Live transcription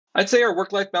I'd say our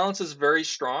work-life balance is very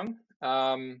strong.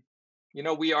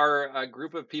 We are a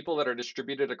group of people that are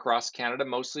distributed across Canada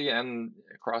mostly and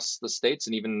across the States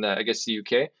and even, I guess, the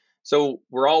UK. So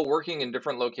we're all working in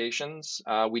different locations.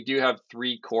 We do have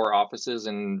three core offices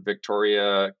in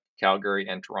Victoria, Calgary,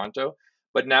 and Toronto.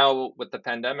 But now with the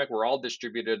pandemic, we're all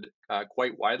distributed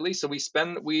quite widely. So we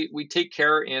take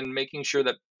care in making sure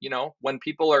that, when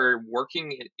people are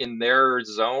working in their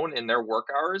zone, in their work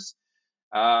hours,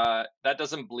 that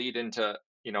doesn't bleed into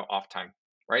off time,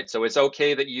 right? So it's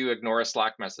okay that you ignore a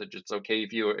Slack message. It's okay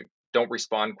if you don't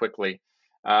respond quickly.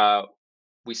 uh,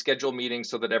 we schedule meetings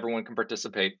so that everyone can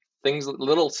participate, things,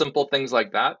 little simple things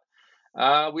like that.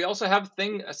 We also have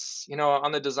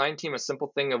on the design team, a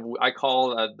simple thing of I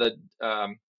call the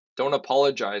don't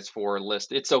apologize for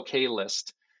list. It's okay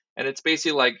list. And it's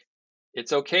basically like,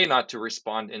 it's okay not to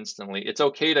respond instantly. It's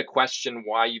okay to question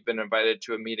why you've been invited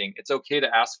to a meeting. It's okay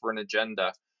to ask for an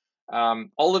agenda.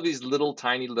 All of these little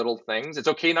tiny little things. It's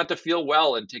okay not to feel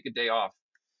well and take a day off,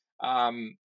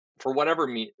 um, for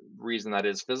whatever reason that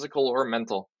is, physical or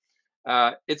mental.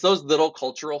 It's those little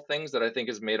cultural things that I think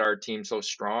has made our team so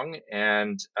strong,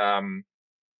 and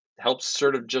helps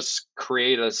sort of just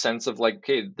create a sense of like,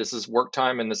 okay, this is work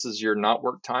time and this is your not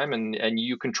work time, and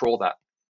you control that.